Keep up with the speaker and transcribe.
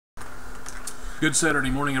Good Saturday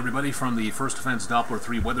morning, everybody, from the First Defense Doppler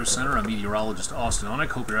 3 Weather Center. I'm meteorologist Austen Onek.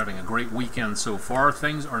 Hope you're having a great weekend so far.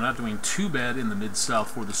 Things are not doing too bad in the Mid-South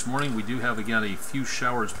for this morning. We do have, again, a few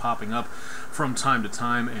showers popping up from time to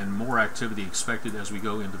time and more activity expected as we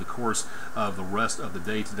go into the course of the rest of the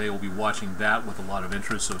day. Today we'll be watching that with a lot of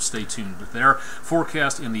interest, so stay tuned there.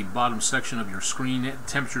 Forecast in the bottom section of your screen.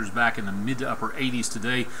 Temperatures back in the mid to upper 80s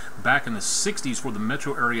today, back in the 60s for the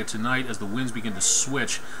metro area tonight as the winds begin to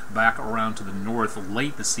switch back around to the north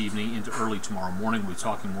late this evening into early tomorrow morning. We'll be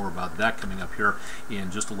talking more about that coming up here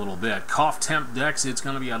in just a little bit. Cough temp dex, it's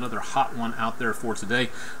going to be another hot one out there for today,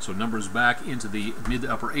 so numbers back into the mid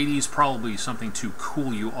to upper 80s. Probably something to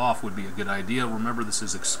cool you off would be a good idea. Remember, this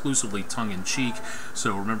is exclusively tongue-in-cheek,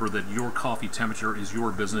 so remember that your coffee temperature is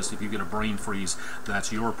your business. If you get a brain freeze,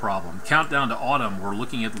 that's your problem. Countdown to autumn, we're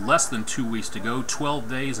looking at less than 2 weeks to go, 12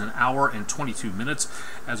 days, an hour, and 22 minutes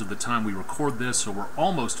as of the time we record this, so we're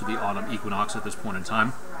almost to the autumn equinox at this point in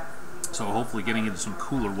time. So hopefully getting into some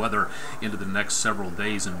cooler weather into the next several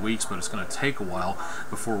days and weeks, but it's going to take a while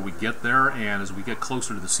before we get there. And as we get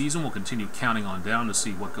closer to the season, we'll continue counting on down to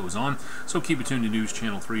see what goes on. So keep it tuned to News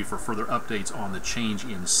Channel 3 for further updates on the change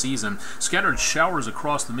in season. Scattered showers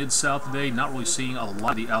across the Mid-South today. Not really seeing a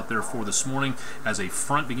lot out there for this morning. As a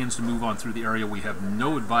front begins to move on through the area, we have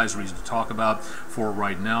no advisories to talk about for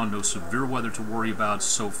right now. No severe weather to worry about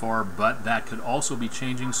so far, but that could also be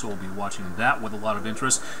changing, so we'll be watching that with a lot of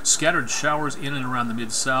interest. Scattered showers in and around the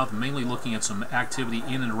Mid-South, mainly looking at some activity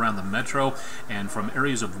in and around the metro and from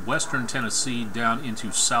areas of western Tennessee down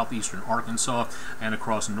into southeastern Arkansas and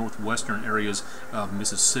across northwestern areas of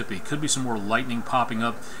Mississippi. Could be some more lightning popping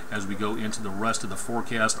up as we go into the rest of the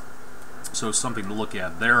forecast. So something to look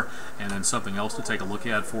at there, and then something else to take a look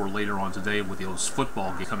at for later on today with those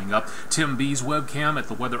football games coming up. Tim B's webcam at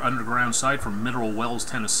the Weather Underground site from Mineral Wells,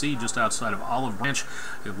 Tennessee, just outside of Olive Branch.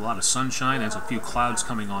 We have a lot of sunshine and a few clouds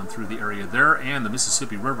coming on through the area there, and the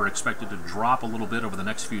Mississippi River expected to drop a little bit over the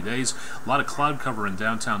next few days. A lot of cloud cover in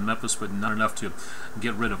downtown Memphis, but not enough to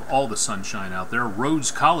get rid of all the sunshine out there.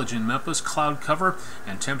 Rhodes College in Memphis, cloud cover,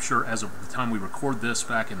 and temperature as of the time we record this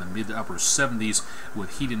back in the mid to upper 70s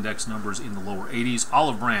with heat index numbers in the lower 80s.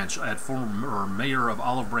 Olive Branch at former Mayor of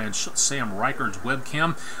Olive Branch Sam Reichard's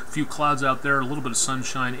webcam. A few clouds out there, a little bit of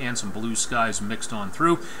sunshine and some blue skies mixed on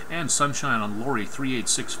through, and sunshine on Lori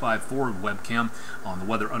 38654 webcam on the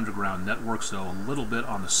Weather Underground network, so a little bit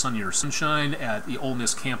on the sunnier sunshine at the Ole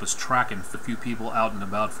Miss campus track and a few people out and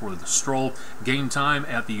about for the stroll. Game time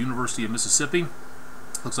at the University of Mississippi.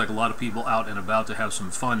 Looks like a lot of people out and about to have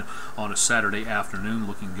some fun on a Saturday afternoon.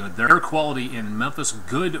 Looking good there. Air quality in Memphis,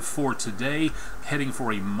 good for today. Heading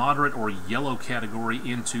for a moderate or yellow category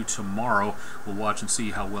into tomorrow. We'll watch and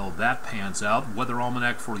see how well that pans out. Weather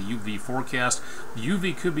Almanac for the UV forecast.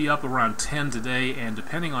 UV could be up around 10 today, and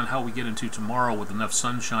depending on how we get into tomorrow with enough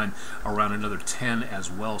sunshine, around another 10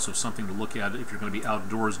 as well. So something to look at if you're going to be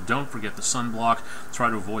outdoors. Don't forget the sunblock.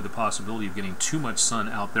 Try to avoid the possibility of getting too much sun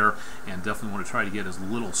out there, and definitely want to try to get as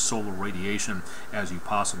little solar radiation as you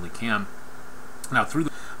possibly can. Now,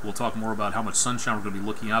 we'll talk more about how much sunshine we're going to be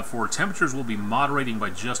looking out for. Temperatures will be moderating by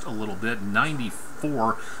just a little bit.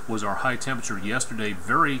 94 was our high temperature yesterday,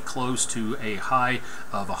 very close to a high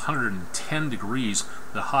of 110 degrees,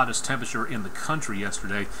 the hottest temperature in the country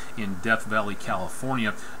yesterday in Death Valley,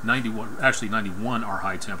 California. 91 our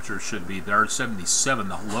high temperature should be there. 77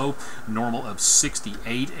 the low, normal of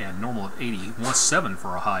 68, and normal of 87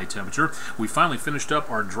 for a high temperature. We finally finished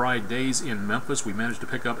up our dry days in Memphis. We managed to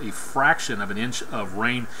pick up a fraction of an inch of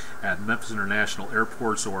rain at Memphis International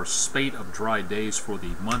Airport, so our spate of dry days for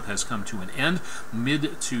the month has come to an end.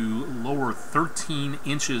 Mid to lower 13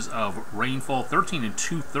 inches of rainfall, 13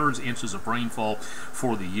 2/3 inches of rainfall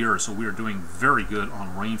for the year, so we are doing very good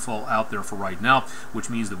on rainfall out there for right now, which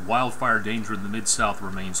means that wildfire danger in the Mid-South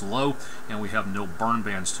remains low, and we have no burn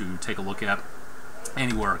bans to take a look at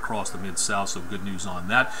anywhere across the Mid-South, so good news on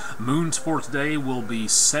that. Moons for today will be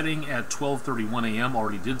setting at 12:31 a.m.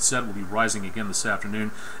 Already did set. Will be rising again this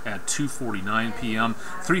afternoon at 2:49 p.m.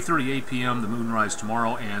 3:38 p.m. the moonrise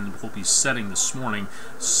tomorrow, and will be setting this morning,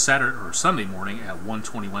 Saturday or Sunday morning at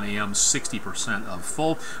 1:21 a.m. 60% of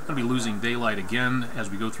full. Going to be losing daylight again as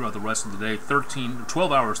we go throughout the rest of the day.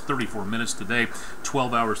 12 hours 34 minutes today,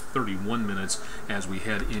 12 hours 31 minutes as we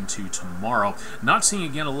head into tomorrow. Not seeing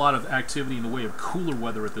again a lot of activity in the way of cooler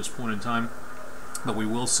weather at this point in time. but we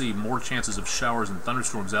will see more chances of showers and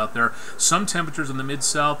thunderstorms out there. Some temperatures in the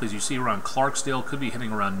Mid-South, as you see around Clarksdale, could be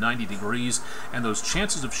hitting around 90 degrees, and those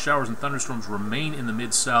chances of showers and thunderstorms remain in the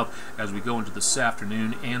Mid-South as we go into this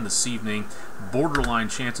afternoon and this evening. Borderline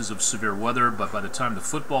chances of severe weather, but by the time the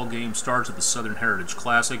football game starts at the Southern Heritage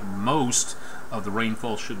Classic, most of the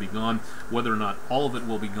rainfall should be gone. Whether or not all of it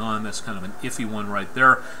will be gone, that's kind of an iffy one right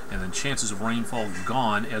there. And then chances of rainfall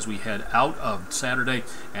gone as we head out of Saturday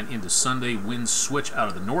and into Sunday. Winds switch out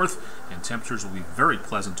of the north, and temperatures will be very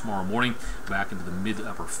pleasant tomorrow morning, back into the mid to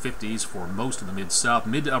upper 50s for most of the mid-south,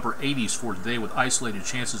 mid to upper 80s for today with isolated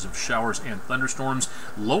chances of showers and thunderstorms,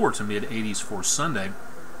 lower to mid 80s for Sunday.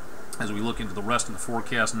 As we look into the rest of the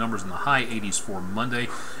forecast, numbers in the high 80s for Monday,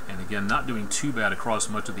 and again, not doing too bad across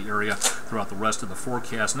much of the area throughout the rest of the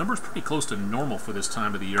forecast. Numbers pretty close to normal for this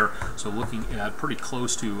time of the year, so looking at pretty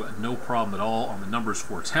close to no problem at all on the numbers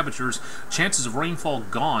for temperatures. Chances of rainfall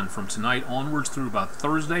gone from tonight onwards through about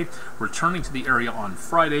Thursday, returning to the area on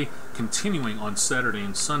Friday, continuing on Saturday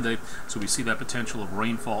and Sunday, so we see that potential of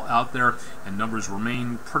rainfall out there, and numbers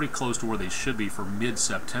remain pretty close to where they should be for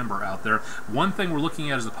mid-September out there. One thing we're looking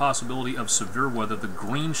at is the possibility of severe weather. The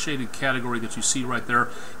green shaded category that you see right there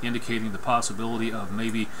indicating the possibility of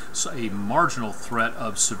maybe a marginal threat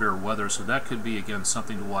of severe weather, so that could be again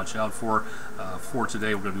something to watch out for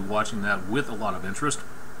today. We're going to be watching that with a lot of interest.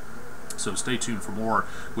 So stay tuned for more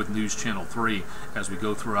with News Channel 3 as we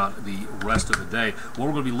go throughout the rest of the day. What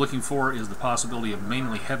we're going to be looking for is the possibility of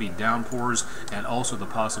mainly heavy downpours, and also the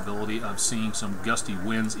possibility of seeing some gusty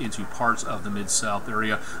winds into parts of the Mid-South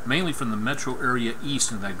area, mainly from the metro area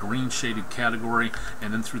east in that green shaded category,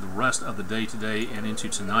 and then through the rest of the day today and into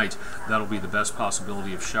tonight. That'll be the best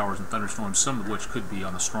possibility of showers and thunderstorms, some of which could be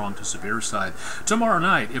on the strong to severe side. Tomorrow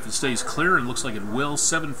night, if it stays clear, and looks like it will,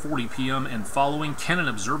 7:40 p.m. and following, Kennan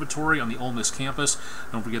Observatory on the Ole Miss campus.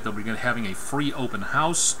 Don't forget that we're going to be having a free open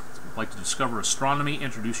house. If you'd like to discover astronomy,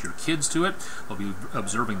 introduce your kids to it. They'll be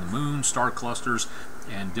observing the moon, star clusters,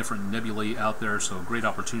 and different nebulae out there, so a great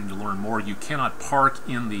opportunity to learn more. You cannot park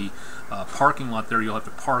in the parking lot there. You'll have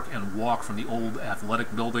to park and walk from the old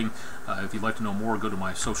athletic building. If you'd like to know more, go to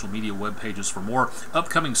my social media web pages for more.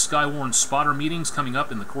 Upcoming Skywarn spotter meetings coming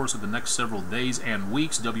up in the course of the next several days and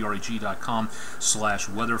weeks.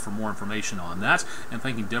 WREG.com/weather for more information on that. And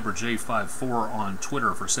thanking Deborah J54 on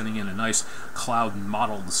Twitter for sending in a nice cloud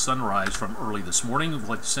modeled sunrise from early this morning. If you'd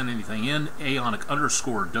like to send anything in,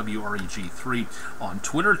 Aonic_WREG3 on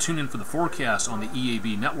Twitter. Tune in for the forecast on the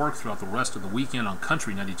EAB network throughout the rest of the weekend on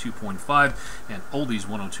Country 92.5 and Oldies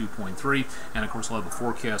 102.3, and of course we'll have the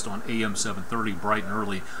forecast on AM 730 bright and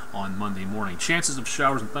early on Monday morning. Chances of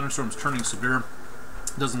showers and thunderstorms turning severe.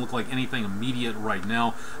 Doesn't look like anything immediate right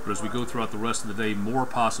now, but as we go throughout the rest of the day, more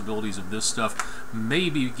possibilities of this stuff may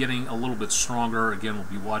be getting a little bit stronger. Again, we'll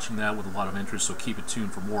be watching that with a lot of interest, so keep it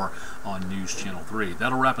tuned for more on News Channel 3.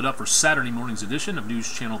 That'll wrap it up for Saturday morning's edition of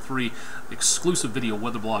News Channel 3 exclusive video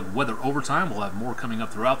weather blog Weather Overtime. We'll have more coming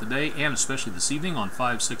up throughout the day, and especially this evening on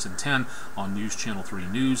 5, 6, and 10 on News Channel 3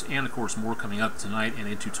 News, and of course more coming up tonight and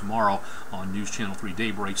into tomorrow on News Channel 3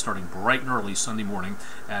 Daybreak, starting bright and early Sunday morning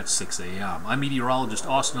at 6 a.m. I'm meteorologist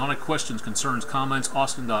Austen Onek. Questions, concerns, comments,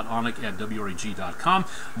 austin.onek@wreg.com.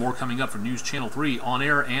 More coming up for News Channel 3 on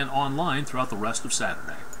air and online throughout the rest of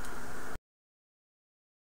Saturday.